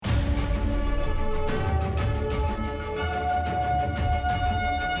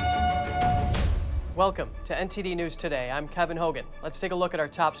Welcome to NTD News Today. I'm Kevin Hogan. Let's take a look at our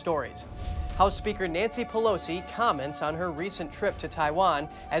top stories. House Speaker Nancy Pelosi comments on her recent trip to Taiwan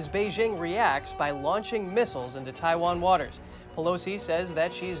as Beijing reacts by launching missiles into Taiwan waters. Pelosi says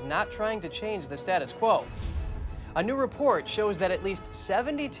that she's not trying to change the status quo. A new report shows that at least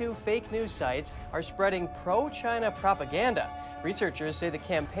 72 fake news sites are spreading pro-China propaganda. Researchers say the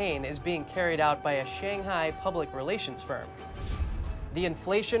campaign is being carried out by a Shanghai public relations firm. The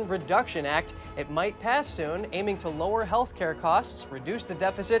Inflation Reduction Act, it might pass soon, aiming to lower health care costs, reduce the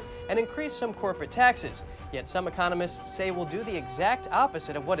deficit, and increase some corporate taxes. Yet some economists say will do the exact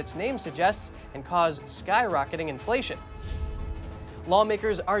opposite of what its name suggests and cause skyrocketing inflation.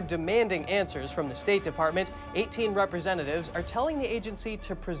 Lawmakers are demanding answers from the State Department. 18 representatives are telling the agency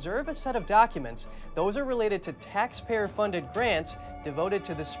to preserve a set of documents. Those are related to taxpayer-funded grants devoted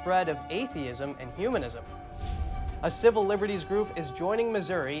to the spread of atheism and humanism. A civil liberties group is joining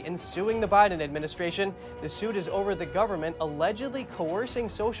Missouri in suing the Biden administration. The suit is over the government allegedly coercing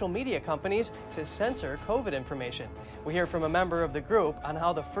social media companies to censor COVID information. We hear from a member of the group on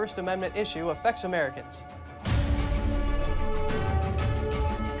how the First Amendment issue affects Americans.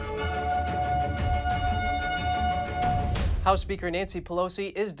 House Speaker Nancy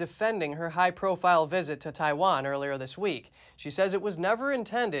Pelosi is defending her high-profile visit to Taiwan earlier this week. She says it was never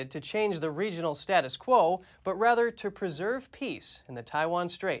intended to change the regional status quo, but rather to preserve peace in the Taiwan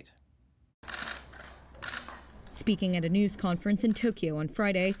Strait. Speaking at a news conference in Tokyo on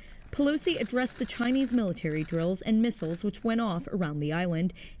Friday, Pelosi addressed the Chinese military drills and missiles which went off around the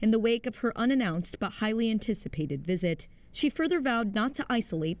island in the wake of her unannounced but highly anticipated visit. She further vowed not to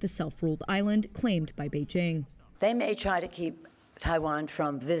isolate the self-ruled island claimed by Beijing. They may try to keep Taiwan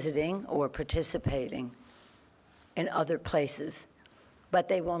from visiting or participating in other places, but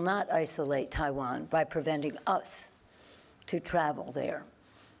they will not isolate Taiwan by preventing us to travel there.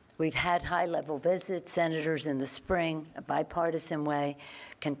 We've had high-level visits, senators in the spring, a bipartisan way,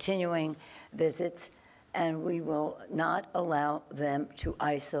 continuing visits, and we will not allow them to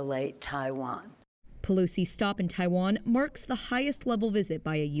isolate Taiwan. Pelosi's stop in Taiwan marks the highest-level visit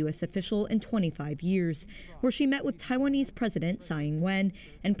by a U.S. official in 25 years, where she met with Taiwanese President Tsai Ing-wen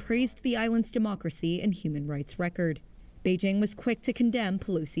and praised the island's democracy and human rights record. Beijing was quick to condemn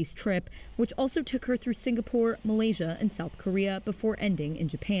Pelosi's trip, which also took her through Singapore, Malaysia, and South Korea before ending in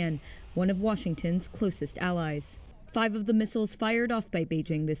Japan, one of Washington's closest allies. 5 of the missiles fired off by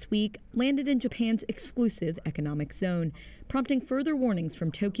Beijing this week landed in Japan's exclusive economic zone, prompting further warnings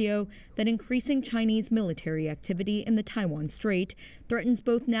from Tokyo that increasing Chinese military activity in the Taiwan Strait threatens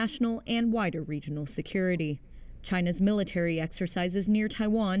both national and wider regional security. China's military exercises near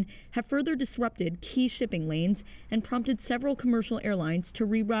Taiwan have further disrupted key shipping lanes and prompted several commercial airlines to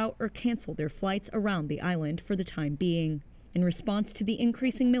reroute or cancel their flights around the island for the time being. In response to the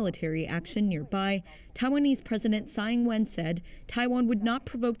increasing military action nearby, Taiwanese President Tsai Ing-wen said Taiwan would not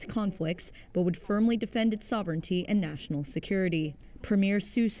provoke conflicts, but would firmly defend its sovereignty and national security. Premier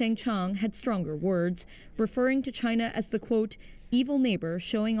Su Tseng-chang had stronger words, referring to China as the, quote, evil neighbor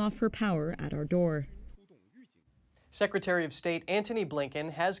showing off her power at our door. Secretary of State Antony Blinken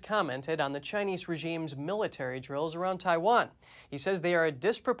has commented on the Chinese regime's military drills around Taiwan. He says they are a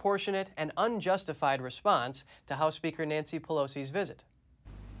disproportionate and unjustified response to House Speaker Nancy Pelosi's visit.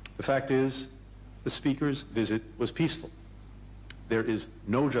 The fact is, the Speaker's visit was peaceful. There is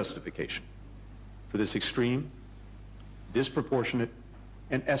no justification for this extreme, disproportionate,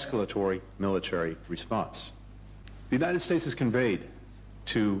 and escalatory military response. The United States has conveyed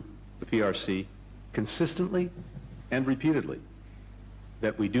to the PRC consistently and repeatedly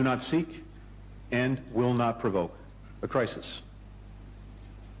that we do not seek and will not provoke a crisis.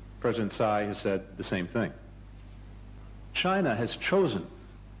 President Tsai has said the same thing. China has chosen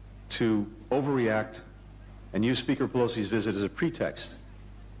to overreact and use Speaker Pelosi's visit as a pretext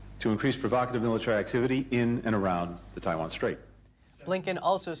to increase provocative military activity in and around the Taiwan Strait. Blinken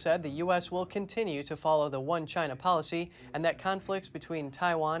also said the U.S. will continue to follow the One China policy and that conflicts between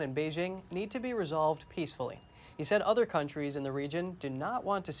Taiwan and Beijing need to be resolved peacefully. He said other countries in the region do not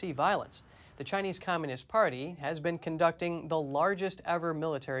want to see violence. The Chinese Communist Party has been conducting the largest ever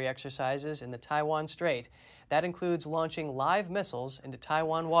military exercises in the Taiwan Strait. That includes launching live missiles into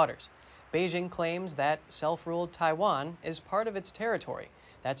Taiwan waters. Beijing claims that self-ruled Taiwan is part of its territory.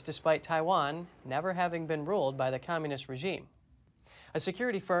 That's despite Taiwan never having been ruled by the communist regime. A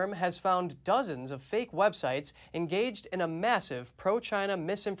security firm has found dozens of fake websites engaged in a massive pro-China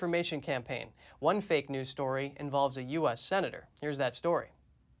misinformation campaign. One fake news story involves a U.S. senator. Here's that story.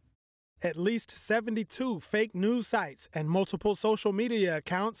 At least 72 fake news sites and multiple social media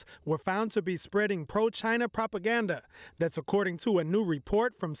accounts were found to be spreading pro-China propaganda. That's according to a new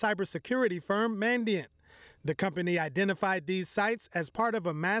report from cybersecurity firm Mandiant. The company identified these sites as part of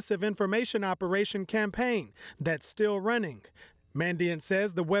a massive information operation campaign that's still running. Mandiant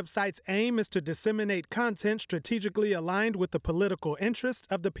says the website's aim is to disseminate content strategically aligned with the political interests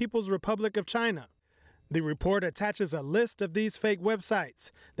of the People's Republic of China. The report attaches a list of these fake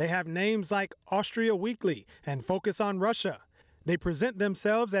websites. They have names like Austria Weekly and Focus on Russia. They present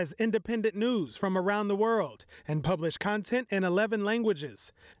themselves as independent news from around the world and publish content in 11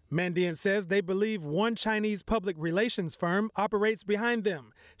 languages. Mandiant says they believe one Chinese public relations firm operates behind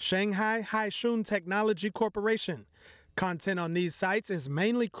them, Shanghai Haishun Technology Corporation. Content on these sites is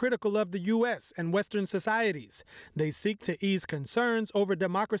mainly critical of the U.S. and Western societies. They seek to ease concerns over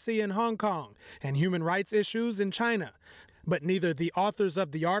democracy in Hong Kong and human rights issues in China. But neither the authors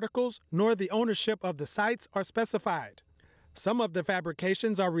of the articles nor the ownership of the sites are specified. Some of the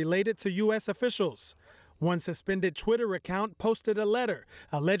fabrications are related to U.S. officials. One suspended Twitter account posted a letter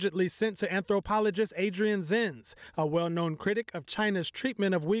allegedly sent to anthropologist Adrian Zenz, a well-known critic of China's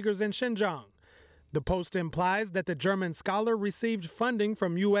treatment of Uyghurs in Xinjiang. The post implies that the German scholar received funding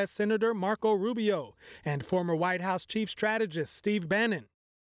from U.S. Senator Marco Rubio and former White House chief strategist Steve Bannon.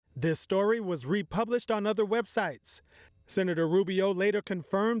 This story was republished on other websites. Senator Rubio later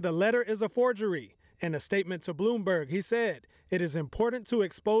confirmed the letter is a forgery. In a statement to Bloomberg, he said, "It is important to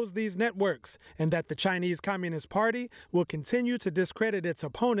expose these networks and that the Chinese Communist Party will continue to discredit its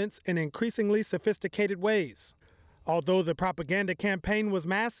opponents in increasingly sophisticated ways." Although the propaganda campaign was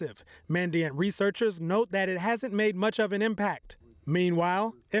massive, Mandiant researchers note that it hasn't made much of an impact.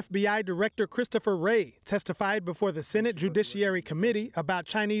 Meanwhile, FBI Director Christopher Wray testified before the Senate Judiciary Committee about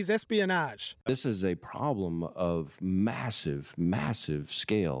Chinese espionage. This is a problem of massive, massive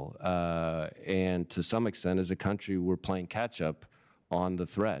scale. And to some extent, as a country, we're playing catch up on the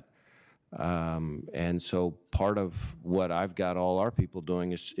threat. And so part of what I've got all our people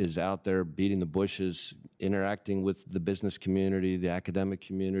doing is out there beating the bushes, interacting with the business community, the academic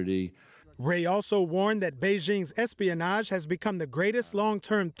community. Wray also warned that Beijing's espionage has become the greatest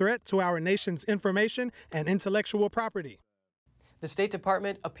long-term threat to our nation's information and intellectual property. The State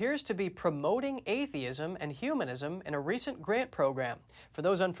Department appears to be promoting atheism and humanism in a recent grant program. For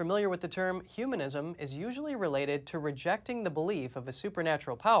those unfamiliar with the term, humanism is usually related to rejecting the belief of a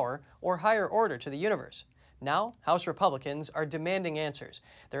supernatural power or higher order to the universe. Now, House Republicans are demanding answers.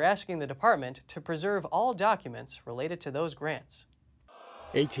 They're asking the department to preserve all documents related to those grants.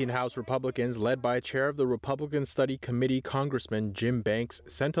 18 House Republicans, led by Chair of the Republican Study Committee Congressman Jim Banks,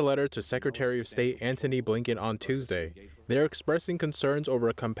 sent a letter to Secretary of State Antony Blinken on Tuesday. They are expressing concerns over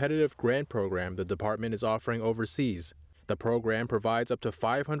a competitive grant program the department is offering overseas. The program provides up to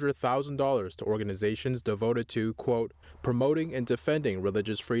 $500,000 to organizations devoted to, quote, promoting and defending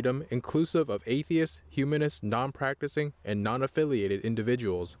religious freedom inclusive of atheists, humanists, non-practicing, and non-affiliated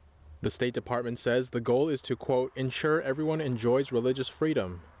individuals. The State Department says the goal is to, quote, ensure everyone enjoys religious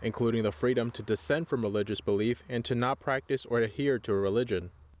freedom, including the freedom to dissent from religious belief and to not practice or adhere to a religion.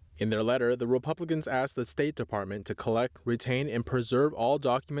 In their letter, the Republicans asked the State Department to collect, retain, and preserve all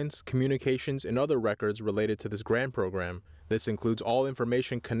documents, communications, and other records related to this grant program. This includes all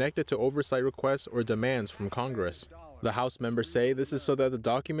information connected to oversight requests or demands from Congress. The House members say this is so that the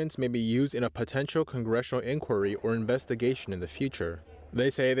documents may be used in a potential congressional inquiry or investigation in the future. They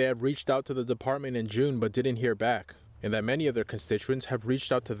say they have reached out to the department in June but didn't hear back, and that many of their constituents have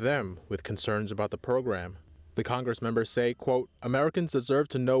reached out to them with concerns about the program. The Congress members say, quote, Americans deserve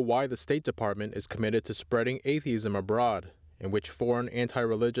to know why the State Department is committed to spreading atheism abroad, in which foreign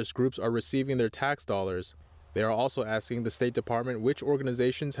anti-religious groups are receiving their tax dollars. They are also asking the State Department which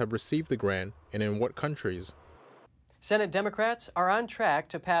organizations have received the grant and in what countries. Senate Democrats are on track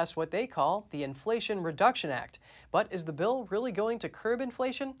to pass what they call the Inflation Reduction Act. But is the bill really going to curb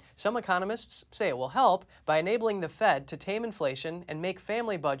inflation? Some economists say it will help by enabling the Fed to tame inflation and make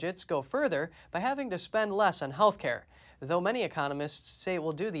family budgets go further by having to spend less on health care. Though many economists say it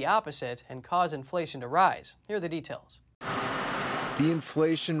will do the opposite and cause inflation to rise. Here are the details. The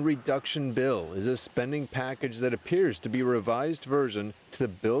Inflation Reduction Bill is a spending package that appears to be a revised version to the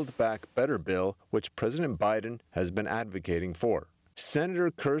Build Back Better bill, which President Biden has been advocating for. Senator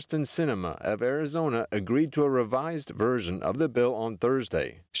Kyrsten Sinema of Arizona agreed to a revised version of the bill on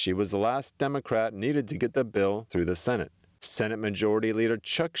Thursday. She was the last Democrat needed to get the bill through the Senate. Senate Majority Leader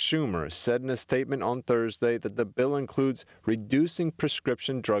Chuck Schumer said in a statement on Thursday that the bill includes reducing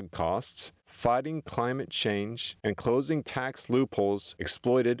prescription drug costs, fighting climate change, and closing tax loopholes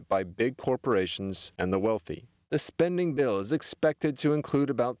exploited by big corporations and the wealthy. The spending bill is expected to include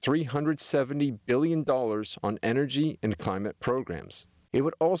about $370 billion on energy and climate programs. It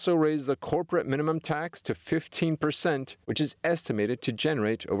would also raise the corporate minimum tax to 15%, which is estimated to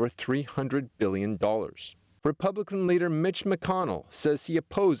generate over $300 billion. Republican leader Mitch McConnell says he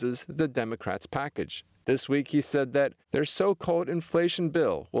opposes the Democrats' package. This week he said that their so-called inflation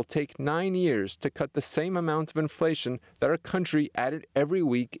bill will take 9 years to cut the same amount of inflation that our country added every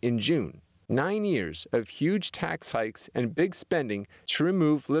week in June. 9 years of huge tax hikes and big spending to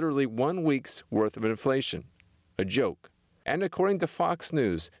remove literally 1 week's worth of inflation. A joke. And according to Fox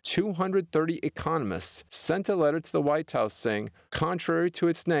News, 230 economists sent a letter to the White House saying, contrary to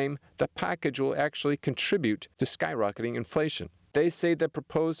its name, the package will actually contribute to skyrocketing inflation. They say the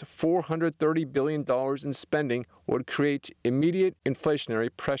proposed $430 billion in spending would create immediate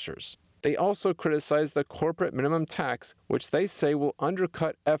inflationary pressures. They also criticize the corporate minimum tax, which they say will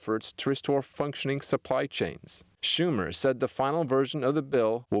undercut efforts to restore functioning supply chains. Schumer said the final version of the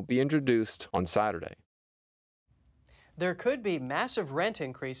bill will be introduced on Saturday. There could be massive rent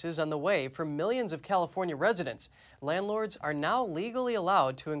increases on the way for millions of California residents. Landlords are now legally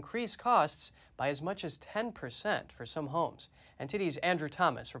allowed to increase costs by as much as 10% for some homes. NTD's Andrew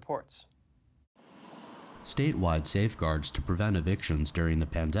Thomas reports. Statewide safeguards to prevent evictions during the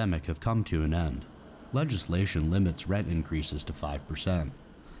pandemic have come to an end. Legislation limits rent increases to 5%.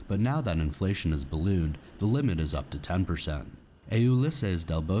 But now that inflation has ballooned, the limit is up to 10%. Ulises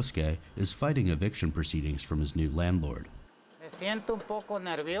Del Bosque is fighting eviction proceedings from his new landlord.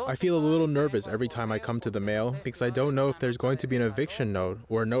 I feel a little nervous every time I come to the mail because I don't know if there's going to be an eviction note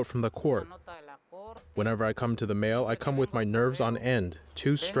or a note from the court. Whenever I come to the mail, I come with my nerves on end,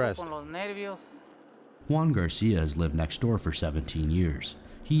 too stressed. Juan Garcia has lived next door for 17 years.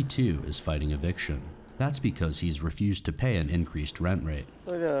 He too is fighting eviction. That's because he's refused to pay an increased rent rate.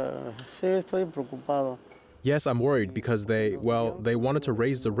 Yes, I'm worried because they wanted to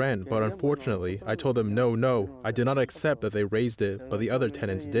raise the rent, but unfortunately, I told them no, I did not accept that they raised it, but the other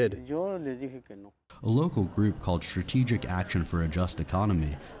tenants did. A local group called Strategic Action for a Just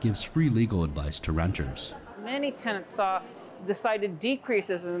Economy gives free legal advice to renters. Many tenants saw decided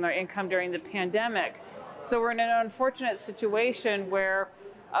decreases in their income during the pandemic. So we're in an unfortunate situation where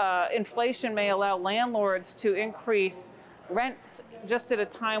inflation may allow landlords to increase rent just at a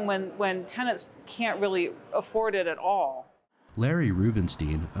time when tenants can't really afford it at all. Larry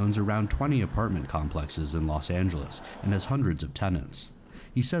Rubenstein owns around 20 apartment complexes in Los Angeles and has hundreds of tenants.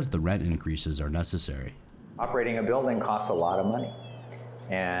 He says the rent increases are necessary. Operating a building costs a lot of money,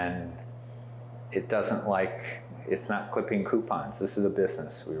 and it's not clipping coupons. This is a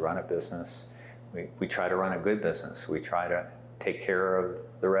business. We run a business. We try to run a good business. We try to take care of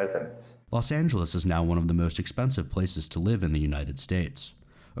the residents. Los Angeles is now one of the most expensive places to live in the United States.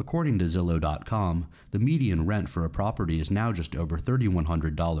 According to Zillow.com, the median rent for a property is now just over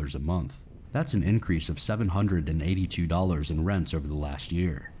 $3,100 a month. That's an increase of $782 in rents over the last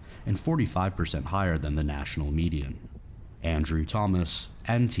year, and 45% higher than the national median. Andrew Thomas,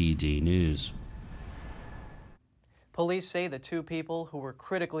 NTD News. Police say the 2 people who were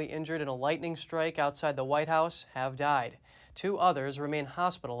critically injured in a lightning strike outside the White House have died. 2 others remain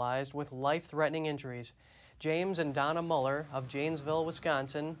hospitalized with life-threatening injuries. James and Donna Muller of Janesville,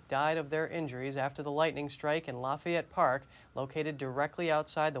 Wisconsin, died of their injuries after the lightning strike in Lafayette Park, located directly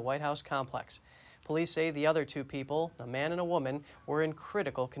outside the White House complex. Police say the other 2 people, a man and a woman, were in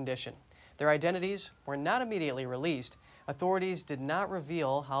critical condition. Their identities were not immediately released. Authorities did not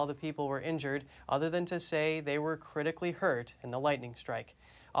reveal how the people were injured, other than to say they were critically hurt in the lightning strike.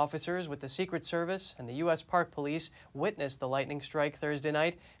 Officers with the Secret Service and the U.S. Park Police witnessed the lightning strike Thursday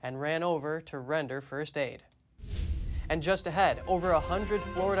night and ran over to render first aid. And just ahead, over 100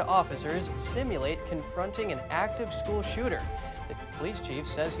 Florida officers simulate confronting an active school shooter. The police chief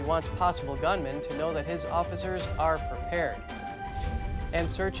says he wants possible gunmen to know that his officers are prepared. And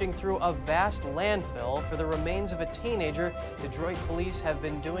searching through a vast landfill for the remains of a teenager, Detroit police have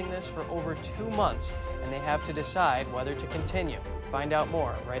been doing this for over 2 months, and they have to decide whether to continue. Find out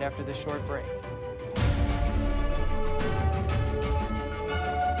more right after this short break.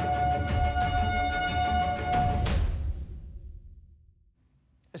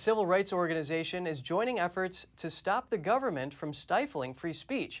 A civil rights organization is joining efforts to stop the government from stifling free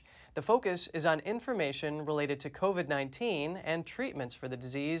speech. The focus is on information related to COVID-19 and treatments for the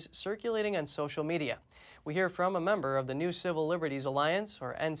disease circulating on social media. We hear from a member of the New Civil Liberties Alliance,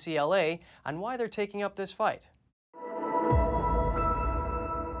 or NCLA, on why they're taking up this fight.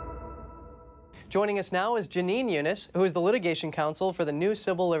 Joining us now is Janine Eunice, who is the litigation counsel for the New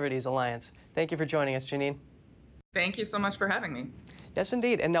Civil Liberties Alliance. Thank you for joining us, Janine. Thank you so much for having me. Yes,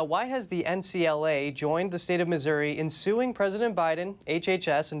 indeed. And now, why has the NCLA joined the state of Missouri in suing President Biden,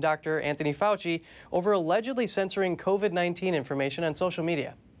 HHS, and Dr. Anthony Fauci over allegedly censoring COVID-19 information on social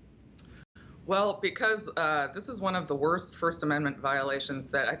media? Well, because this is one of the worst First Amendment violations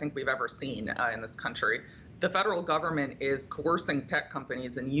that I think we've ever seen in this country. The federal government is coercing tech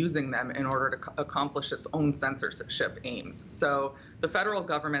companies and using them in order to accomplish its own censorship aims. So the federal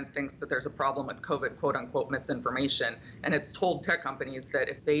government thinks that there's a problem with COVID, quote unquote, misinformation, and it's told tech companies that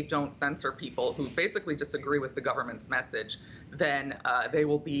if they don't censor people who basically disagree with the government's message, then they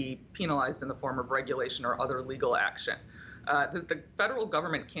will be penalized in the form of regulation or other legal action. The federal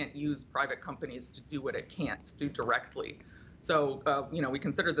government can't use private companies to do what it can't do directly. So, we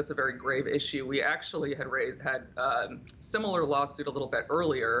considered this a very grave issue. We actually had similar lawsuit a little bit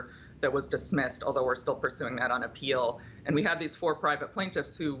earlier that was dismissed, although we're still pursuing that on appeal. And we had these 4 private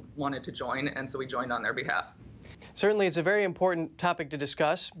plaintiffs who wanted to join, and so we joined on their behalf. Certainly, it's a very important topic to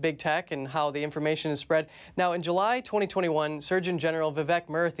discuss, big tech and how the information is spread. Now, in July 2021, Surgeon General Vivek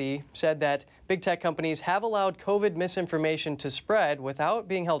Murthy said that big tech companies have allowed COVID misinformation to spread without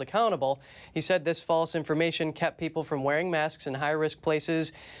being held accountable. He said this false information kept people from wearing masks in high-risk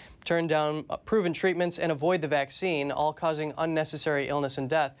places, turn down proven treatments, and avoid the vaccine, all causing unnecessary illness and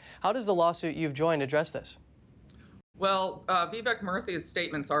death. How does the lawsuit you've joined address this? Well, Vivek Murthy's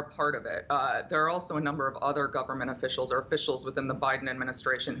statements are part of it. There are also a number of other government officials or officials within the Biden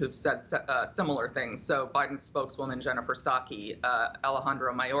administration who've said similar things. So Biden's spokeswoman, Jennifer Psaki,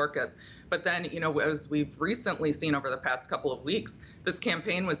 Alejandro Mayorkas. But then, as we've recently seen over the past couple of weeks, this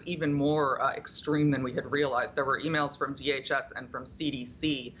campaign was even more extreme than we had realized. There were emails from DHS and from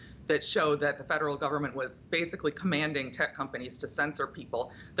CDC that showed that the federal government was basically commanding tech companies to censor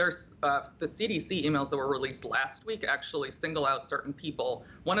people. There's the CDC emails that were released last week actually single out certain people.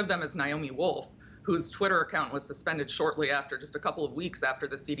 One of them is Naomi Wolf, whose Twitter account was suspended shortly after, just a couple of weeks after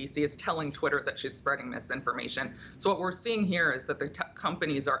the CDC is telling Twitter that she's spreading misinformation. So what we're seeing here is that the tech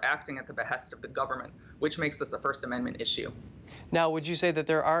companies are acting at the behest of the government, which makes this a First Amendment issue. Now, would you say that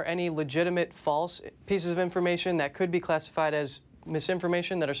there are any legitimate false pieces of information that could be classified as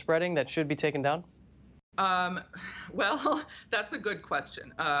misinformation that are spreading that should be taken down? Well, that's a good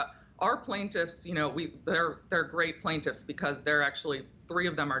question. Our plaintiffs, they're great plaintiffs because they're actually, 3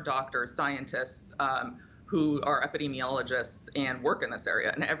 of them are doctors, scientists, who are epidemiologists and work in this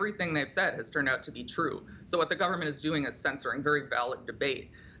area. And everything they've said has turned out to be true. So what the government is doing is censoring very valid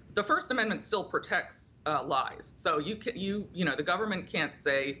debate. The First Amendment still protects lies. So the government can't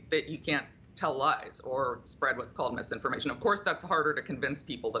say that you can't tell lies or spread what's called misinformation. Of course, that's harder to convince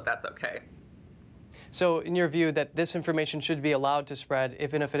people that that's okay. So in your view, that this information should be allowed to spread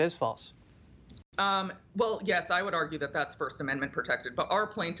even if it is false? Well, yes, I would argue that that's First Amendment protected, but our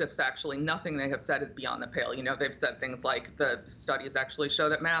plaintiffs actually, nothing they have said is beyond the pale. They've said things like the studies actually show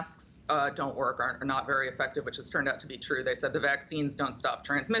that masks don't work, are not very effective, which has turned out to be true. They said the vaccines don't stop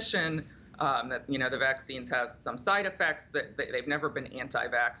transmission, that the vaccines have some side effects, that they've never been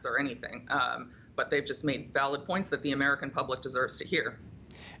anti-vax or anything, but they've just made valid points that the American public deserves to hear.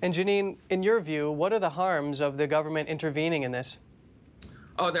 And Janine, in your view, what are the harms of the government intervening in this?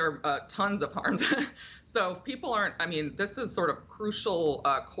 Oh, there are tons of harms. So if people aren't, this is sort of crucial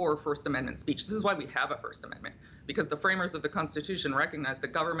core First Amendment speech. This is why we have a First Amendment, because the framers of the Constitution recognize the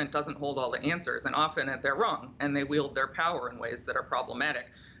government doesn't hold all the answers, and often they're wrong, and they wield their power in ways that are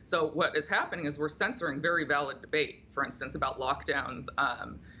problematic. So what is happening is we're censoring very valid debate, for instance, about lockdowns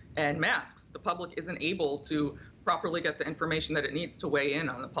and masks. The public isn't able to properly get the information that it needs to weigh in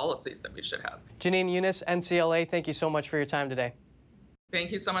on the policies that we should have. Janine Eunice, NCLA, thank you so much for your time today.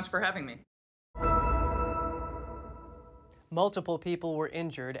 Thank you so much for having me. Multiple people were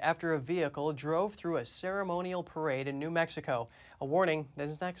injured after a vehicle drove through a ceremonial parade in New Mexico. A warning,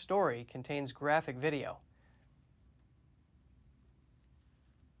 this next story contains graphic video.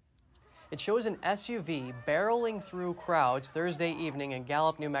 It shows an SUV barreling through crowds Thursday evening in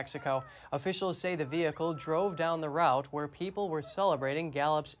Gallup, New Mexico. Officials say the vehicle drove down the route where people were celebrating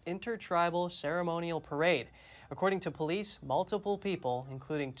Gallup's intertribal ceremonial parade. According to police, multiple people,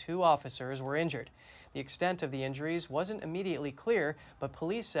 including 2 officers, were injured. The extent of the injuries wasn't immediately clear, but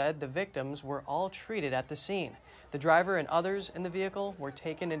police said the victims were all treated at the scene. The driver and others in the vehicle were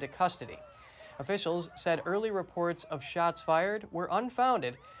taken into custody. Officials said early reports of shots fired were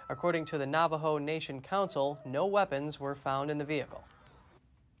unfounded. According to the Navajo Nation Council, no weapons were found in the vehicle.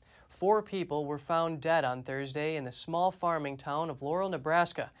 4 people were found dead on Thursday in the small farming town of Laurel,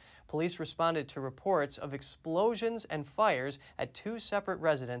 Nebraska. Police responded to reports of explosions and fires at 2 separate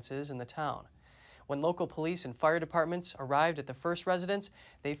residences in the town. When local police and fire departments arrived at the first residence,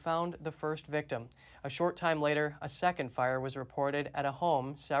 they found the first victim. A short time later, a second fire was reported at a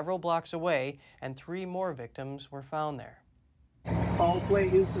home several blocks away, and 3 more victims were found there. Foul play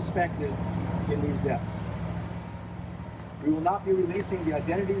is suspected in these deaths. We will not be releasing the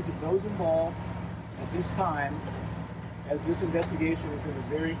identities of those involved at this time, as this investigation is in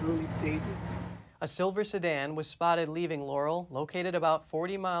the very early stages. A silver sedan was spotted leaving Laurel, located about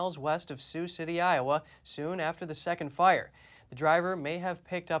 40 miles west of Sioux City, Iowa, soon after the second fire. The driver may have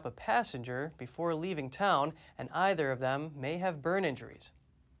picked up a passenger before leaving town, and either of them may have burn injuries.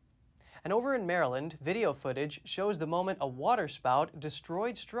 And over in Maryland, video footage shows the moment a waterspout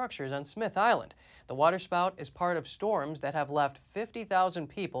destroyed structures on Smith Island. The waterspout is part of storms that have left 50,000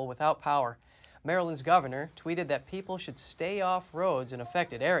 people without power. Maryland's governor tweeted that people should stay off roads in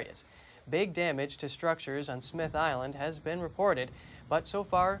affected areas. Big damage to structures on Smith Island has been reported, but so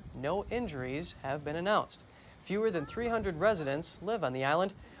far, no injuries have been announced. Fewer than 300 residents live on the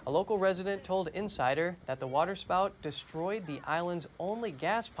island. A local resident told Insider that the waterspout destroyed the island's only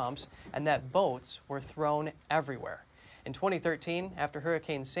gas pumps and that boats were thrown everywhere. In 2013, after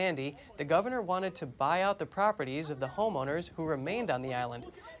Hurricane Sandy, the governor wanted to buy out the properties of the homeowners who remained on the island.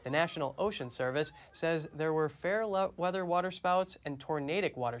 The National Ocean Service says there were fair weather waterspouts and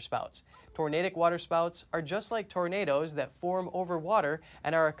tornadic waterspouts. Tornadic waterspouts are just like tornadoes that form over water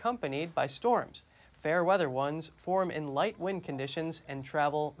and are accompanied by storms. Fair weather ones form in light wind conditions and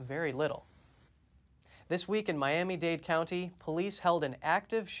travel very little. This week in Miami-Dade County, police held an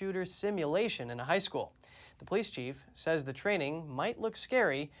active shooter simulation in a high school. The police chief says the training might look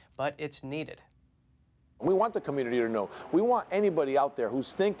scary, but it's needed. We want the community to know. We want anybody out there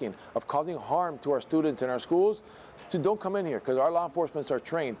who's thinking of causing harm to our students in our schools to don't come in here, because our law enforcement are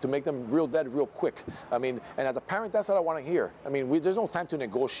trained to make them real dead real quick. I mean, and as a parent, that's what I want to hear. I mean, there's no time to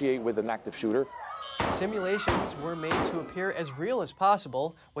negotiate with an active shooter. Simulations were made to appear as real as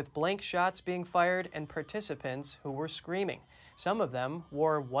possible, with blank shots being fired and participants who were screaming. Some of them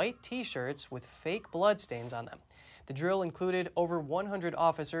wore white T-shirts with fake bloodstains on them. The drill included over 100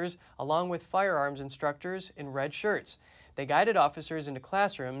 officers, along with firearms instructors in red shirts. They guided officers into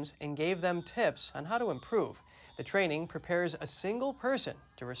classrooms and gave them tips on how to improve. The training prepares a single person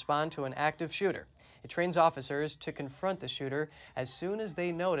to respond to an active shooter. It trains officers to confront the shooter as soon as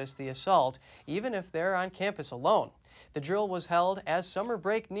they notice the assault, even if they're on campus alone. The drill was held as summer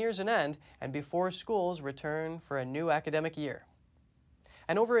break nears an end and before schools return for a new academic year.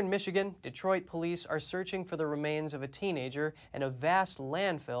 And over in Michigan, Detroit police are searching for the remains of a teenager in a vast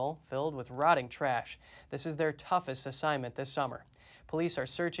landfill filled with rotting trash. This is their toughest assignment this summer. Police are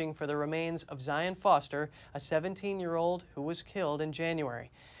searching for the remains of Zion Foster, a 17-year-old who was killed in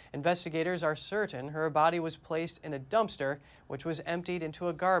January. Investigators are certain her body was placed in a dumpster, which was emptied into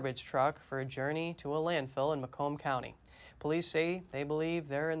a garbage truck for a journey to a landfill in Macomb County. Police say they believe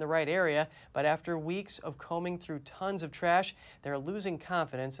they're in the right area, but after weeks of combing through tons of trash, they're losing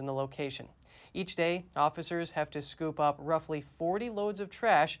confidence in the location. Each day, officers have to scoop up roughly 40 loads of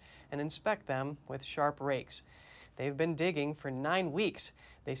trash and inspect them with sharp rakes. They've been digging for 9 weeks.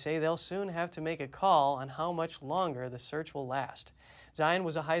 They say they'll soon have to make a call on how much longer the search will last. Zion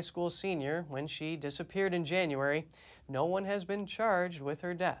was a high school senior when she disappeared in January. No one has been charged with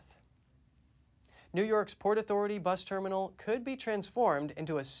her death. New York's Port Authority bus terminal could be transformed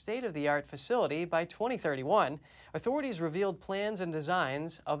into a state-of-the-art facility by 2031. Authorities revealed plans and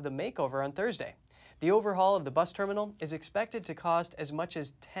designs of the makeover on Thursday. The overhaul of the bus terminal is expected to cost as much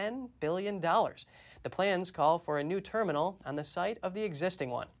as $10 billion. The plans call for a new terminal on the site of the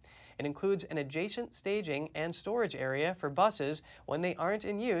existing one. It includes an adjacent staging and storage area for buses when they aren't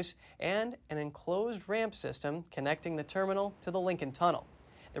in use and an enclosed ramp system connecting the terminal to the Lincoln Tunnel.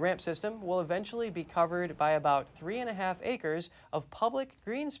 The ramp system will eventually be covered by about 3.5 acres of public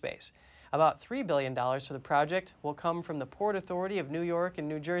green space. About $3 billion for the project will come from the Port Authority of New York and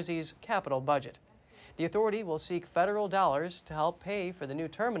New Jersey's capital budget. The authority will seek federal dollars to help pay for the new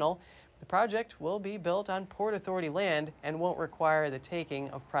terminal. The project will be built on Port Authority land and won't require the taking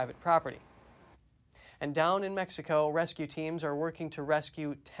of private property. And down in Mexico, rescue teams are working to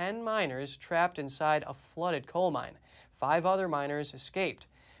rescue 10 miners trapped inside a flooded coal mine. 5 other miners escaped.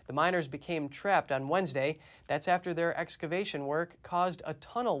 The miners became trapped on Wednesday. That's after their excavation work caused a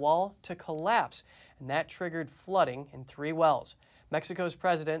tunnel wall to collapse, and that triggered flooding in 3 wells. Mexico's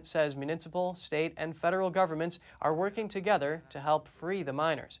president says municipal, state, and federal governments are working together to help free the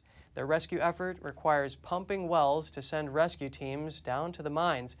miners. Their rescue effort requires pumping wells to send rescue teams down to the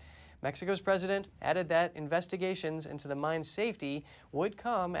mines. Mexico's president added that investigations into the mine's safety would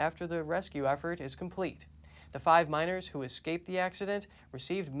come after the rescue effort is complete. The 5 miners who escaped the accident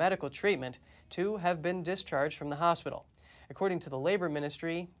received medical treatment. 2 have been discharged from the hospital. According to the Labor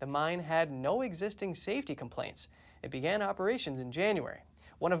Ministry, the mine had no existing safety complaints. It began operations in January.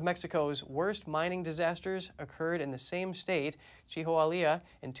 One of Mexico's worst mining disasters occurred in the same state, Chihuahua,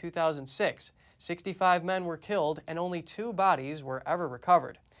 in 2006. 65 men were killed and only 2 bodies were ever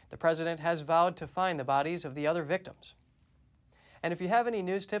recovered. The president has vowed to find the bodies of the other victims. And if you have any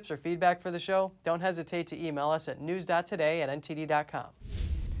news tips or feedback for the show, don't hesitate to email us at news.today@ntd.com.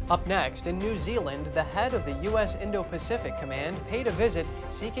 Up next, in New Zealand, the head of the U.S. Indo-Pacific Command paid a visit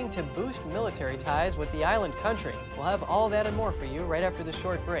seeking to boost military ties with the island country. We'll have all that and more for you right after this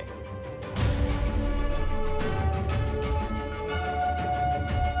short break.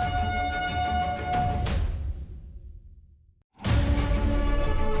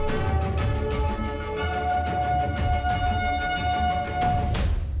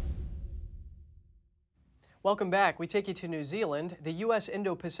 Welcome back. We take you to New Zealand. The U.S.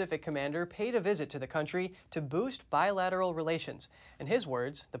 Indo-Pacific commander paid a visit to the country to boost bilateral relations. In his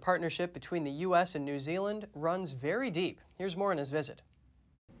words, the partnership between the U.S. and New Zealand runs very deep. Here's more on his visit.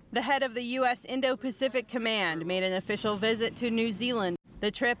 The head of the U.S. Indo-Pacific Command made an official visit to New Zealand.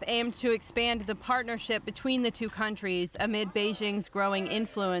 The trip aimed to expand the partnership between the two countries amid Beijing's growing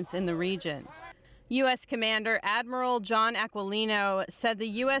influence in the region. U.S. Commander Admiral John Aquilino said the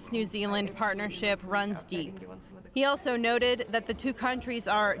U.S.-New Zealand partnership runs deep. He also noted that the two countries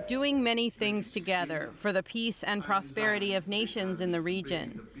are doing many things together for the peace and prosperity of nations in the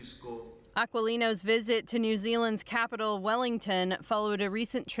region. Aquilino's visit to New Zealand's capital, Wellington, followed a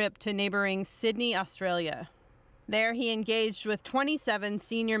recent trip to neighboring Sydney, Australia. There, he engaged with 27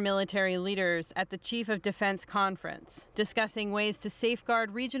 senior military leaders at the Chief of Defense Conference, discussing ways to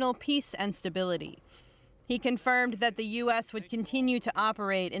safeguard regional peace and stability. He confirmed that the U.S. would continue to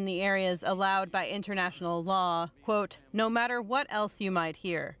operate in the areas allowed by international law, quote, no matter what else you might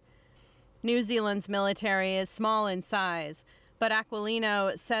hear. New Zealand's military is small in size, but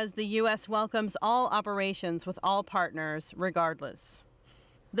Aquilino says the U.S. welcomes all operations with all partners, regardless.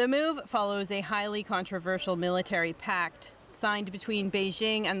 The move follows a highly controversial military pact signed between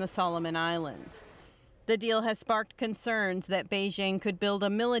Beijing and the Solomon Islands. The deal has sparked concerns that Beijing could build a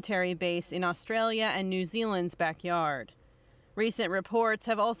military base in Australia and New Zealand's backyard. Recent reports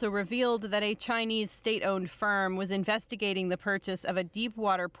have also revealed that a Chinese state-owned firm was investigating the purchase of a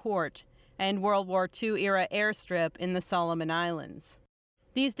deep-water port and World War II-era airstrip in the Solomon Islands.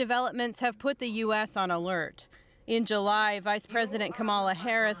 These developments have put the U.S. on alert. In July, Vice President Kamala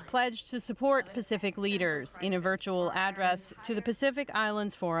Harris pledged to support Pacific leaders in a virtual address to the Pacific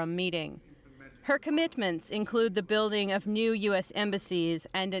Islands Forum meeting. Her commitments include the building of new U.S. embassies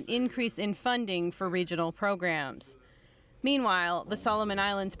and an increase in funding for regional programs. Meanwhile, the Solomon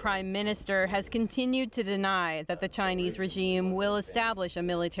Islands Prime Minister has continued to deny that the Chinese regime will establish a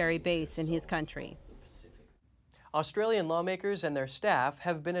military base in his country. Australian lawmakers and their staff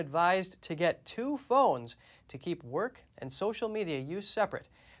have been advised to get 2 phones to keep work and social media use separate.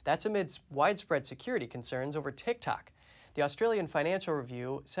 That's amidst widespread security concerns over TikTok. The Australian Financial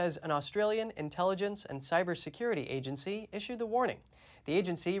Review says an Australian intelligence and cybersecurity agency issued the warning. The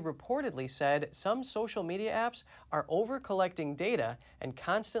agency reportedly said some social media apps are over-collecting data and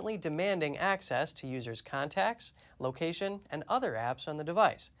constantly demanding access to users' contacts, location, and other apps on the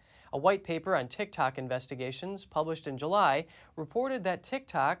device. A white paper on TikTok investigations published in July reported that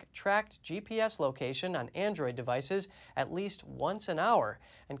TikTok tracked GPS location on Android devices at least once an hour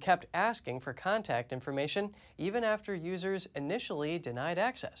and kept asking for contact information even after users initially denied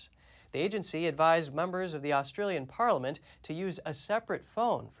access. The agency advised members of the Australian Parliament to use a separate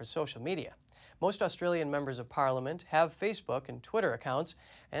phone for social media. Most Australian members of Parliament have Facebook and Twitter accounts,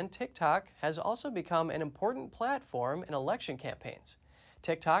 and TikTok has also become an important platform in election campaigns.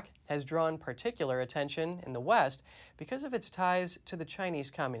 TikTok has drawn particular attention in the West because of its ties to the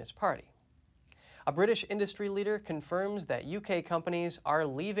Chinese Communist Party. A British industry leader confirms that UK companies are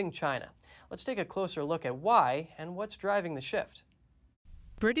leaving China. Let's take a closer look at why and what's driving the shift.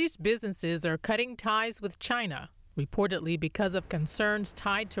 British businesses are cutting ties with China, reportedly because of concerns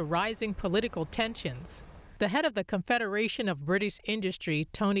tied to rising political tensions. The head of the Confederation of British Industry,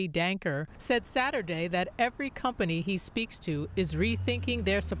 Tony Danker, said Saturday that every company he speaks to is rethinking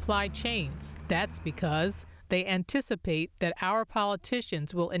their supply chains. That's because they anticipate that our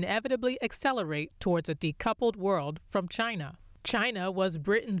politicians will inevitably accelerate towards a decoupled world from China. China was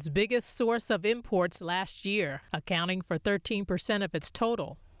Britain's biggest source of imports last year, accounting for 13% of its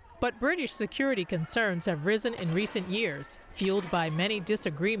total. But British security concerns have risen in recent years, fueled by many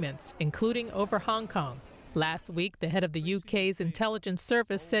disagreements, including over Hong Kong. Last week, the head of the UK's intelligence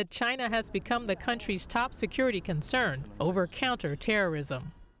service said China has become the country's top security concern over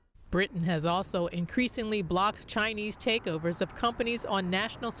counter-terrorism. Britain has also increasingly blocked Chinese takeovers of companies on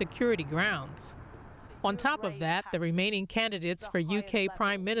national security grounds. On top of that, the remaining candidates for UK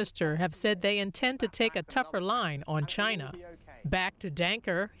Prime Minister have said they intend to take a tougher line on China. Back to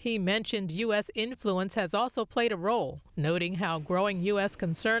Danker, he mentioned U.S. influence has also played a role, noting how growing U.S.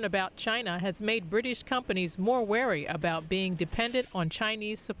 concern about China has made British companies more wary about being dependent on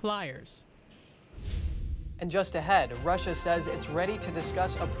Chinese suppliers. And just ahead, Russia says it's ready to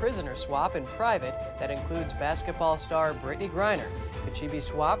discuss a prisoner swap in private that includes basketball star Brittney Griner. Could she be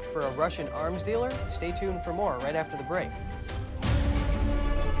swapped for a Russian arms dealer? Stay tuned for more right after the break.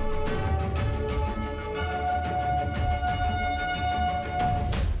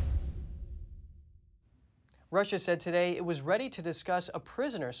 Russia said today it was ready to discuss a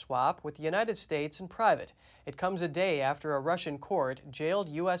prisoner swap with the United States in private. It comes a day after a Russian court jailed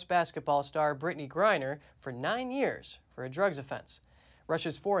U.S. basketball star Brittney Griner for 9 years for a drugs offense.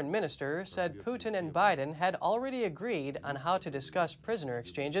 Russia's foreign minister said Putin and Biden had already agreed on how to discuss prisoner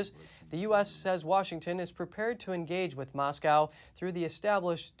exchanges. The U.S. says Washington is prepared to engage with Moscow through the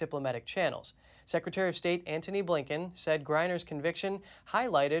established diplomatic channels. Secretary of State Antony Blinken said Griner's conviction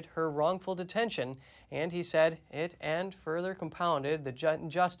highlighted her wrongful detention, and he said it and further compounded the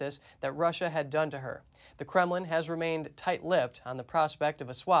injustice that Russia had done to her. The Kremlin has remained tight-lipped on the prospect of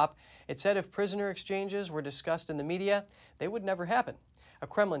a swap. It said if prisoner exchanges were discussed in the media, they would never happen. A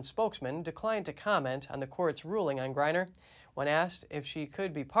Kremlin spokesman declined to comment on the court's ruling on Griner. When asked if she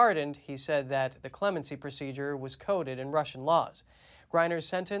could be pardoned, he said that the clemency procedure was coded in Russian laws. Griner's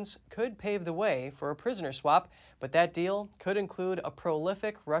sentence could pave the way for a prisoner swap, but that deal could include a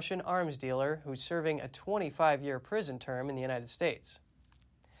prolific Russian arms dealer who's serving a 25-year prison term in the United States.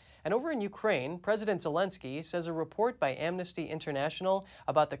 And over in Ukraine, President Zelensky says a report by Amnesty International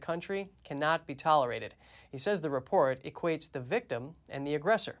about the country cannot be tolerated. He says the report equates the victim and the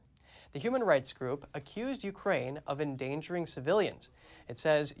aggressor. The human rights group accused Ukraine of endangering civilians. It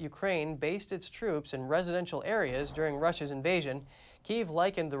says Ukraine based its troops in residential areas during Russia's invasion. Kyiv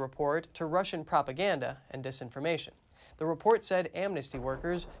likened the report to Russian propaganda and disinformation. The report said Amnesty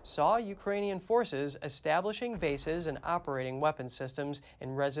workers saw Ukrainian forces establishing bases and operating weapons systems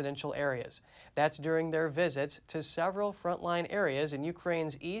in residential areas. That's during their visits to several frontline areas in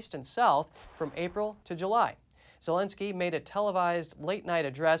Ukraine's east and south from April to July. Zelensky made a televised late-night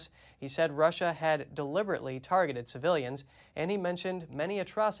address. He said Russia had deliberately targeted civilians, and he mentioned many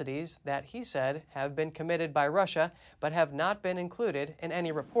atrocities that he said have been committed by Russia but have not been included in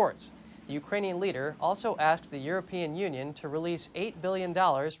any reports. The Ukrainian leader also asked the European Union to release $8 billion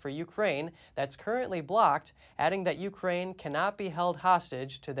for Ukraine that's currently blocked, adding that Ukraine cannot be held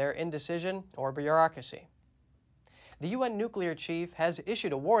hostage to their indecision or bureaucracy. The UN nuclear chief has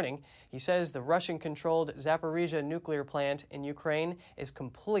issued a warning. He says the Russian-controlled Zaporizhzhia nuclear plant in Ukraine is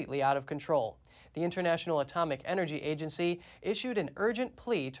completely out of control. The International Atomic Energy Agency issued an urgent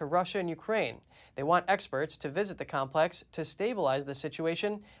plea to Russia and Ukraine. They want experts to visit the complex to stabilize the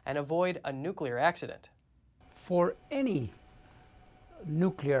situation and avoid a nuclear accident. For any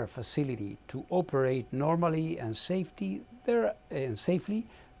nuclear facility to operate normally and safely, there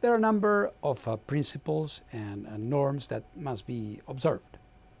are a number of principles and norms that must be observed.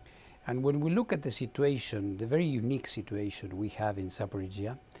 And when we look at the situation, the very unique situation we have in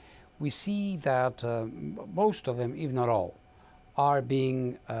Zaporizhzhia, we see that most of them, if not all, are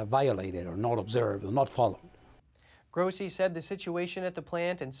being violated or not observed or not followed. Grossi said the situation at the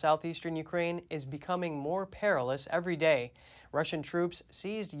plant in southeastern Ukraine is becoming more perilous every day. Russian troops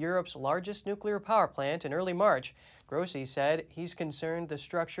seized Europe's largest nuclear power plant in early March. Grossi said he's concerned the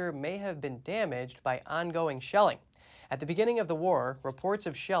structure may have been damaged by ongoing shelling. At the beginning of the war, reports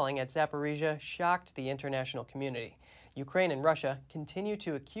of shelling at Zaporizhzhia shocked the international community. Ukraine and Russia continue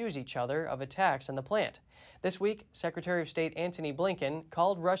to accuse each other of attacks on the plant. This week, Secretary of State Antony Blinken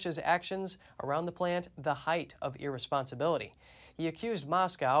called Russia's actions around the plant the height of irresponsibility. He accused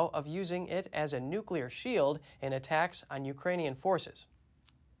Moscow of using it as a nuclear shield in attacks on Ukrainian forces.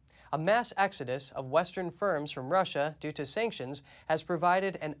 A mass exodus of Western firms from Russia due to sanctions has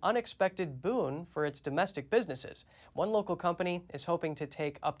provided an unexpected boon for its domestic businesses. One local company is hoping to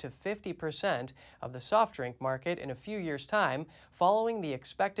take up to 50% of the soft drink market in a few years' time, following the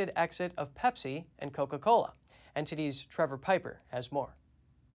expected exit of Pepsi and Coca-Cola. NTD's Trevor Piper has more.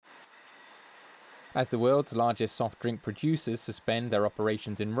 As the world's largest soft drink producers suspend their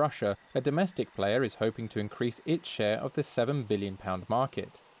operations in Russia, a domestic player is hoping to increase its share of the £7 billion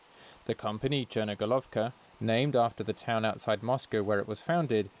market. The company, Chernogolovka, named after the town outside Moscow where it was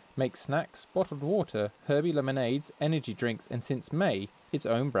founded, makes snacks, bottled water, herby lemonades, energy drinks, and since May, its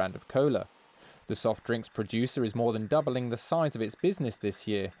own brand of cola. The soft drinks producer is more than doubling the size of its business this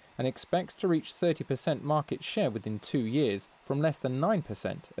year and expects to reach 30% market share within 2 years from less than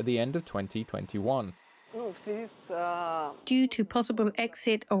 9% at the end of 2021. Due to possible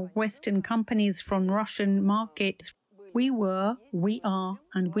exit of Western companies from Russian markets, we were, we are,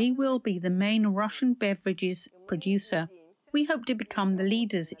 and we will be the main Russian beverages producer. We hope to become the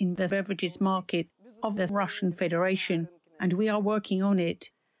leaders in the beverages market of the Russian Federation, and we are working on it.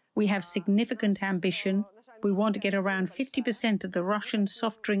 We have significant ambition. We want to get around 50% of the Russian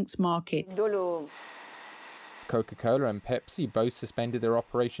soft drinks market. Coca-Cola and Pepsi both suspended their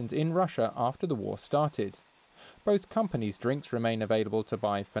operations in Russia after the war started. Both companies' drinks remain available to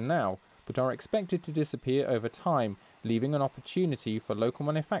buy for now, but are expected to disappear over time, leaving an opportunity for local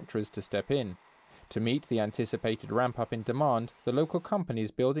manufacturers to step in. To meet the anticipated ramp-up in demand, the local company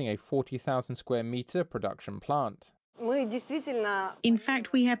is building a 40,000 square metre production plant. In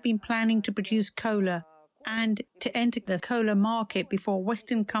fact, we have been planning to produce cola and to enter the cola market before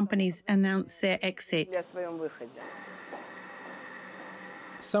Western companies announce their exit.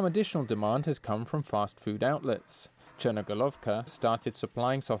 Some additional demand has come from fast food outlets. Chernogolovka started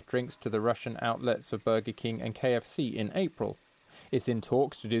supplying soft drinks to the Russian outlets of Burger King and KFC in April. It's in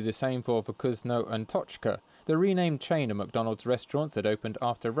talks to do the same for Vkusno and Tochka, the renamed chain of McDonald's restaurants that opened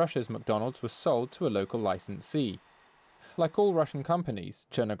after Russia's McDonald's was sold to a local licensee. Like all Russian companies,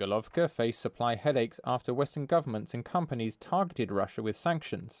 Chernogolovka faced supply headaches after Western governments and companies targeted Russia with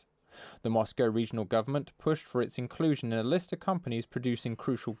sanctions. The Moscow regional government pushed for its inclusion in a list of companies producing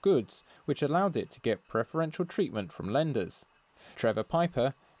crucial goods, which allowed it to get preferential treatment from lenders. Trevor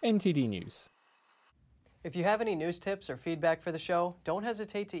Piper, NTD News. If you have any news tips or feedback for the show, don't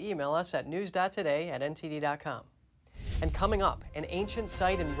hesitate to email us at news.today@ntd.com. And coming up, an ancient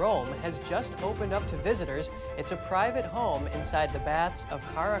site in Rome has just opened up to visitors. It's a private home inside the baths of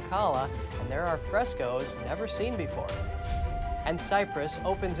Caracalla, and there are frescoes never seen before. And Cyprus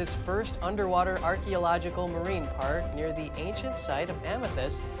opens its first underwater archaeological marine park near the ancient site of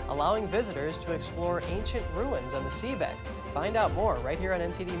Amathus, allowing visitors to explore ancient ruins on the seabed. Find out more right here on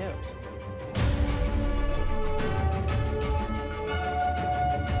NTD News.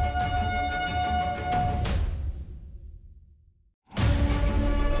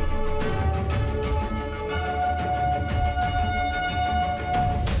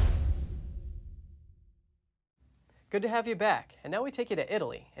 Good to have you back. And now we take you to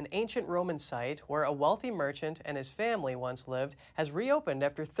Italy. An ancient Roman site where a wealthy merchant and his family once lived has reopened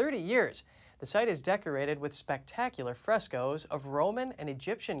after 30 years. The site is decorated with spectacular frescoes of Roman and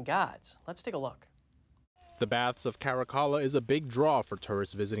Egyptian gods. Let's take a look. The Baths of Caracalla is a big draw for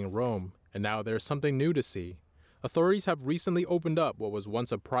tourists visiting Rome, and now there's something new to see. Authorities have recently opened up what was once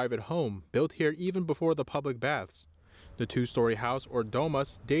a private home, built here even before the public baths. The two-story house, or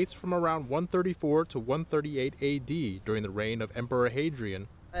domus, dates from around 134 to 138 AD during the reign of Emperor Hadrian.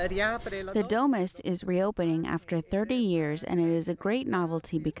 The domus is reopening after 30 years, and it is a great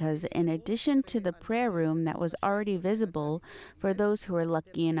novelty because in addition to the prayer room that was already visible for those who were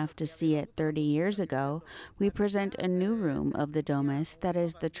lucky enough to see it 30 years ago, we present a new room of the domus that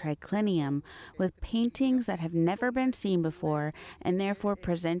is the triclinium, with paintings that have never been seen before and therefore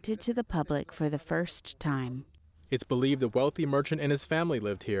presented to the public for the first time. It's believed a wealthy merchant and his family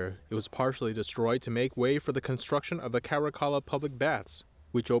lived here. It was partially destroyed to make way for the construction of the Caracalla public baths,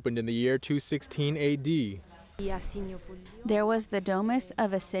 which opened in the year 216 AD. There was the domus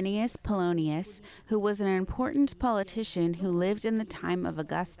of Asinius Polonius, who was an important politician who lived in the time of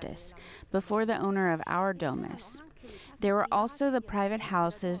Augustus, before the owner of our domus. There were also the private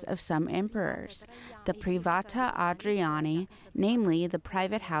houses of some emperors, the Privata Adriani, namely the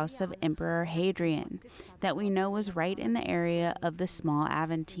private house of Emperor Hadrian, that we know was right in the area of the small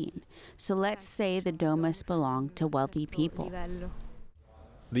Aventine. So let's say the domus belonged to wealthy people.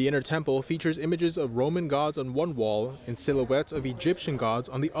 The inner temple features images of Roman gods on one wall and silhouettes of Egyptian gods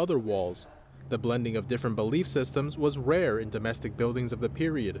on the other walls. The blending of different belief systems was rare in domestic buildings of the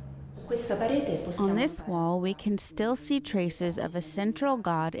period. On this wall, we can still see traces of a central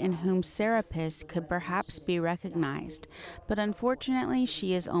god in whom Serapis could perhaps be recognized, but unfortunately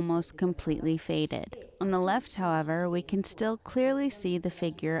she is almost completely faded. On the left, however, we can still clearly see the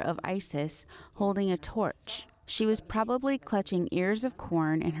figure of Isis holding a torch. She was probably clutching ears of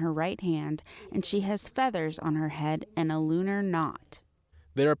corn in her right hand, and she has feathers on her head and a lunar knot.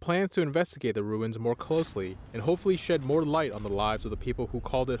 There are plans to investigate the ruins more closely and hopefully shed more light on the lives of the people who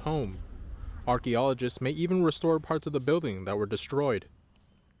called it home. Archaeologists may even restore parts of the building that were destroyed.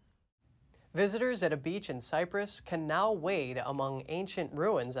 Visitors at a beach in Cyprus can now wade among ancient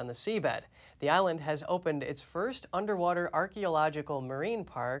ruins on the seabed. The island has opened its first underwater archaeological marine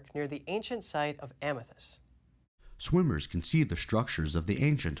park near the ancient site of Amathus. Swimmers can see the structures of the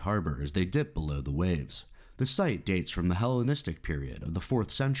ancient harbor as they dip below the waves. The site dates from the Hellenistic period of the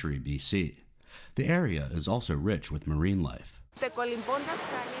 4th century BC. The area is also rich with marine life.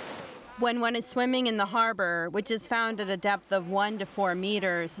 When one is swimming in the harbor, which is found at a depth of 1 to 4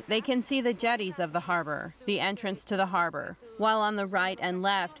 meters, they can see the jetties of the harbor, the entrance to the harbor. While on the right and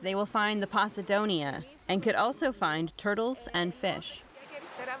left, they will find the Posidonia and could also find turtles and fish.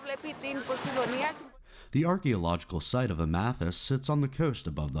 The archaeological site of Amathus sits on the coast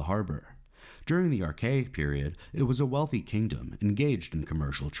above the harbor. During the Archaic period, it was a wealthy kingdom engaged in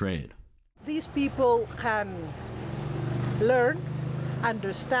commercial trade. These people can learn,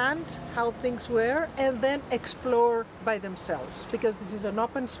 understand how things were, and then explore by themselves, because this is an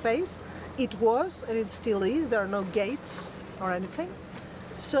open space. It was, and it still is. There are no gates or anything.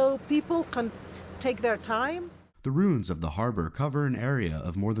 So people can take their time. The ruins of the harbor cover an area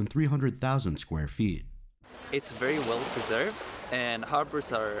of more than 300,000 square feet. It's very well preserved, and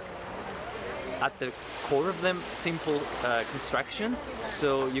harbors are, at the core of them, simple constructions.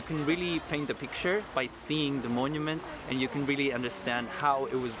 So you can really paint the picture by seeing the monument, and you can really understand how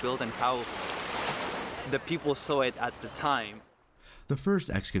it was built and how the people saw it at the time. The first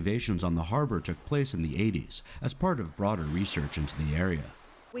excavations on the harbor took place in the 80s as part of broader research into the area.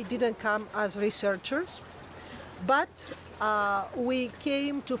 We didn't come as researchers, but we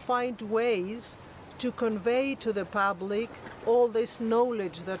came to find ways to convey to the public all this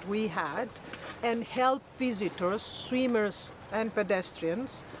knowledge that we had and help visitors, swimmers and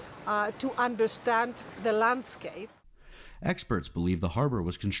pedestrians, to understand the landscape. Experts believe the harbor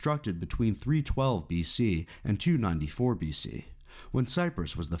was constructed between 312 BC and 294 BC, when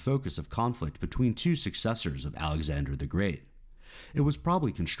Cyprus was the focus of conflict between two successors of Alexander the Great. It was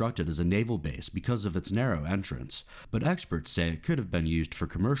probably constructed as a naval base because of its narrow entrance, but experts say it could have been used for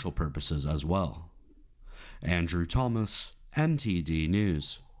commercial purposes as well. Andrew Thomas, NTD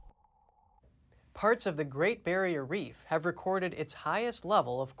News. Parts of the Great Barrier Reef have recorded its highest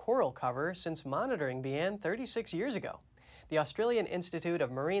level of coral cover since monitoring began 36 years ago. The Australian Institute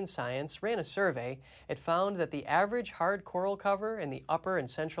of Marine Science ran a survey. It found that the average hard coral cover in the upper and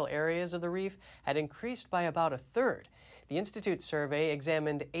central areas of the reef had increased by about a third. The Institute's survey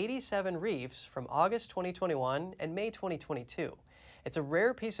examined 87 reefs from August 2021 and May 2022. It's a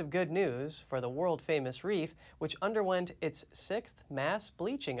rare piece of good news for the world-famous reef, which underwent its 6th mass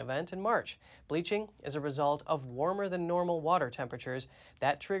bleaching event in March. Bleaching is a result of warmer than normal water temperatures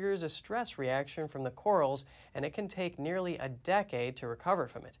that triggers a stress reaction from the corals, and it can take nearly a decade to recover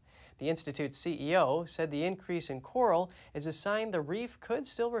from it. The Institute's CEO said the increase in coral is a sign the reef could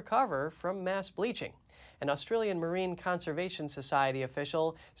still recover from mass bleaching. An Australian Marine Conservation Society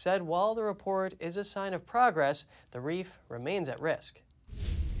official said while the report is a sign of progress, the reef remains at risk.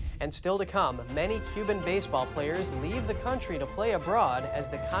 And still to come, many Cuban baseball players leave the country to play abroad as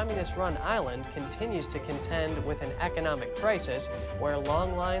the communist-run island continues to contend with an economic crisis where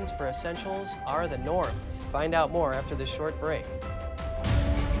long lines for essentials are the norm. Find out more after this short break.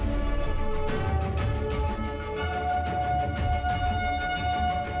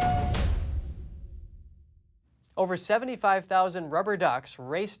 Over 75,000 rubber ducks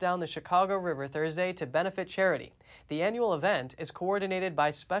raced down the Chicago River Thursday to benefit charity. The annual event is coordinated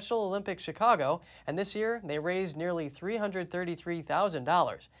by Special Olympics Chicago, and this year they raised nearly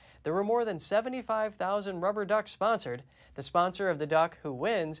 $333,000. There were more than 75,000 rubber ducks sponsored. The sponsor of the duck who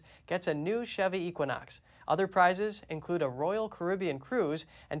wins gets a new Chevy Equinox. Other prizes include a Royal Caribbean cruise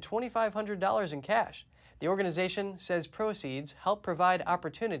and $2,500 in cash. The organization says proceeds help provide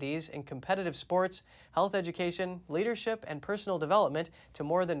opportunities in competitive sports, health education, leadership, and personal development to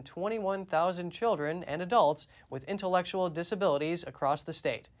more than 21,000 children and adults with intellectual disabilities across the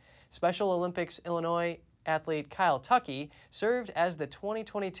state. Special Olympics Illinois athlete Kyle Tuckey served as the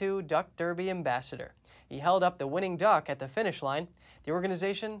 2022 Duck Derby ambassador. He held up the winning duck at the finish line. The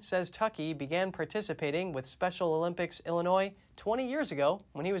organization says Tuckey began participating with Special Olympics Illinois 20 years ago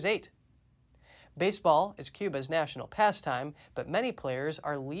when he was 8. Baseball is Cuba's national pastime, but many players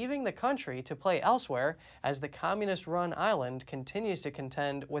are leaving the country to play elsewhere as the communist-run island continues to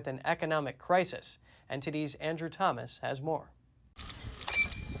contend with an economic crisis. NTD's Andrew Thomas has more.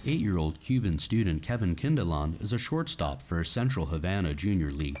 8-year-old Cuban student Kevin Kindelan is a shortstop for a Central Havana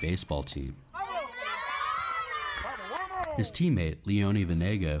Junior League baseball team. His teammate, Leone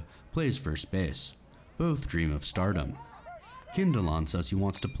Venego, plays first base. Both dream of stardom. Kindelan says he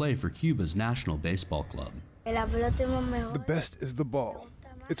wants to play for Cuba's national baseball club. The best is the ball.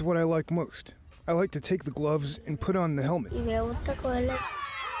 It's what I like most. I like to take the gloves and put on the helmet.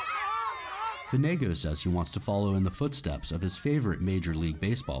 Venego says he wants to follow in the footsteps of his favorite Major League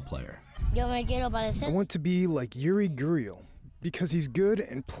Baseball player. I want to be like Yuri Gurriel because he's good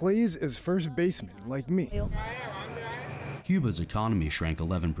and plays as first baseman like me. Cuba's economy shrank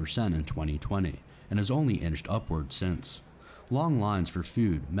 11% in 2020 and has only inched upward since. Long lines for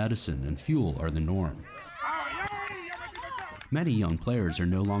food, medicine, and fuel are the norm. Many young players are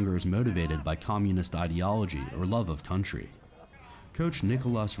no longer as motivated by communist ideology or love of country. Coach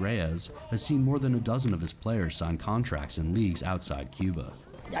Nicolas Reyes has seen more than a dozen of his players sign contracts in leagues outside Cuba.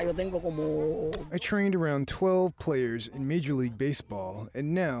 I trained around 12 players in Major League Baseball,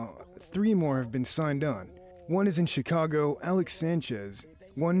 and now 3 more have been signed on. One is in Chicago, Alex Sanchez,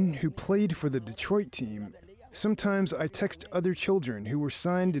 one who played for the Detroit team. Sometimes I text other children who were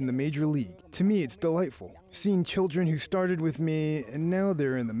signed in the Major League. To me, it's delightful, seeing children who started with me and now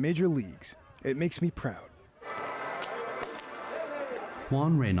they're in the Major Leagues. It makes me proud.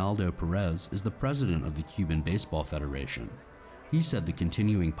 Juan Reynaldo Perez is the president of the Cuban Baseball Federation. He said the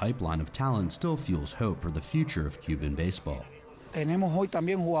continuing pipeline of talent still fuels hope for the future of Cuban baseball.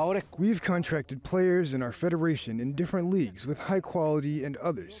 We've contracted players in our federation in different leagues with high quality and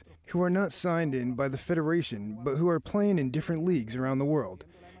others who are not signed in by the federation but who are playing in different leagues around the world,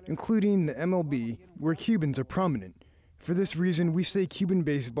 including the MLB, where Cubans are prominent. For this reason, we say Cuban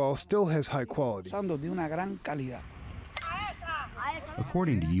baseball still has high quality.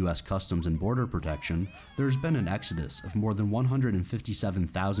 According to U.S. Customs and Border Protection, there has been an exodus of more than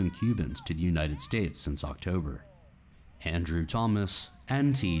 157,000 Cubans to the United States since October. Andrew Thomas,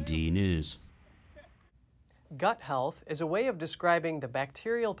 NTD News. Gut health is a way of describing the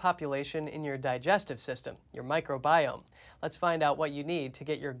bacterial population in your digestive system, your microbiome. Let's find out what you need to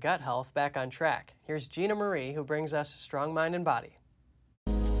get your gut health back on track. Here's Gina Marie, who brings us Strong Mind and Body.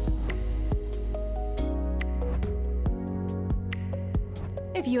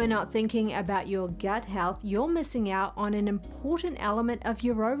 If you are not thinking about your gut health, you're missing out on an important element of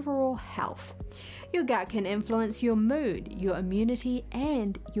your overall health. Your gut can influence your mood, your immunity,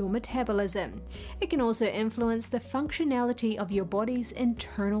 and your metabolism. It can also influence the functionality of your body's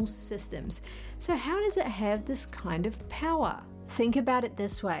internal systems. So how does it have this kind of power? Think about it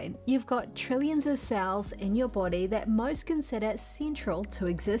this way. You've got trillions of cells in your body that most consider central to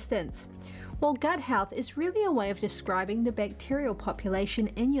existence. Well, gut health is really a way of describing the bacterial population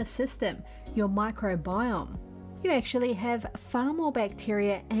in your system, your microbiome. You actually have far more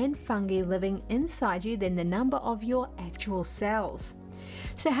bacteria and fungi living inside you than the number of your actual cells.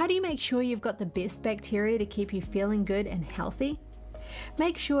 So how do you make sure you've got the best bacteria to keep you feeling good and healthy?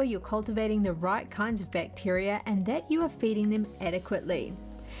 Make sure you're cultivating the right kinds of bacteria and that you are feeding them adequately.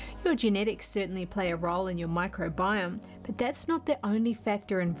 Your genetics certainly play a role in your microbiome, but that's not the only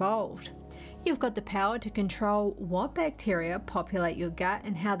factor involved. You've got the power to control what bacteria populate your gut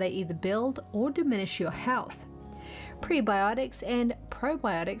and how they either build or diminish your health. Prebiotics and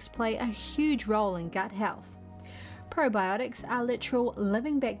probiotics play a huge role in gut health. Probiotics are literal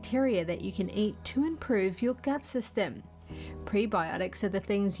living bacteria that you can eat to improve your gut system. Prebiotics are the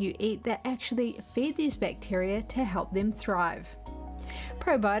things you eat that actually feed these bacteria to help them thrive.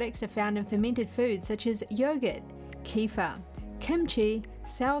 Probiotics are found in fermented foods such as yogurt, kefir, kimchi,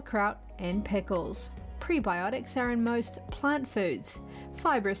 sauerkraut, and pickles. Prebiotics are in most plant foods.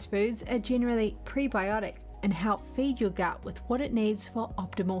 Fibrous foods are generally prebiotic and help feed your gut with what it needs for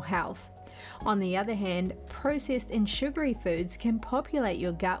optimal health. On the other hand, processed and sugary foods can populate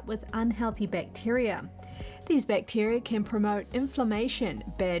your gut with unhealthy bacteria. These bacteria can promote inflammation,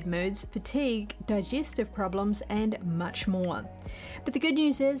 bad moods, fatigue, digestive problems, and much more. But the good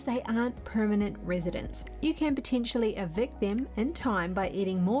news is they aren't permanent residents. You can potentially evict them in time by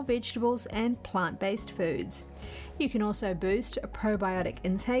eating more vegetables and plant-based foods. You can also boost probiotic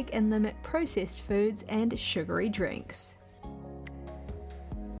intake and limit processed foods and sugary drinks.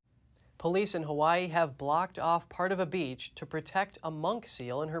 Police in Hawaii have blocked off part of a beach to protect a monk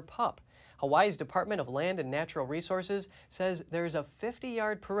seal and her pup. Hawaii's Department of Land and Natural Resources says there's a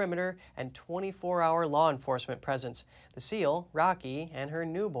 50-yard perimeter and 24-hour law enforcement presence. The seal, Rocky, and her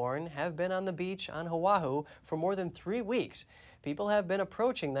newborn have been on the beach on Oahu for more than 3 weeks. People have been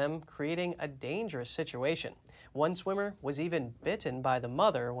approaching them, creating a dangerous situation. One swimmer was even bitten by the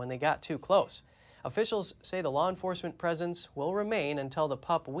mother when they got too close. Officials say the law enforcement presence will remain until the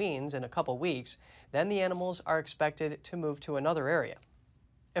pup weans in a couple weeks. Then the animals are expected to move to another area.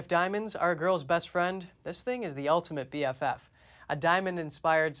 If diamonds are a girl's best friend, this thing is the ultimate BFF. A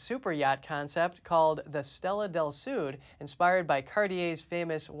diamond-inspired super yacht concept called the Stella del Sud, inspired by Cartier's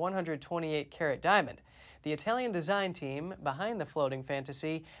famous 128-carat diamond. The Italian design team behind the floating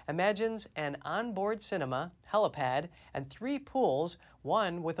fantasy imagines an onboard cinema, helipad, and 3 pools,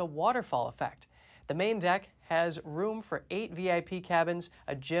 one with a waterfall effect. The main deck has room for 8 VIP cabins,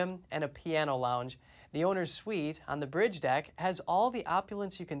 a gym, and a piano lounge. The owner's suite on the bridge deck has all the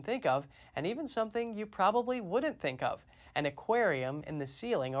opulence you can think of, and even something you probably wouldn't think of, an aquarium in the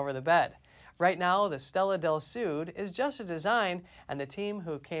ceiling over the bed. Right now, the Stella del Sud is just a design, and the team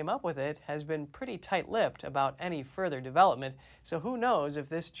who came up with it has been pretty tight-lipped about any further development, so who knows if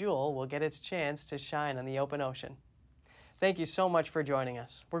this jewel will get its chance to shine on the open ocean. Thank you so much for joining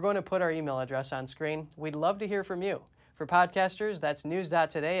us. We're going to put our email address on screen. We'd love to hear from you. For podcasters, that's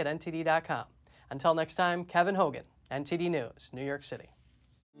news.today@ntd.com. Until next time, Kevin Hogan, NTD News, New York City.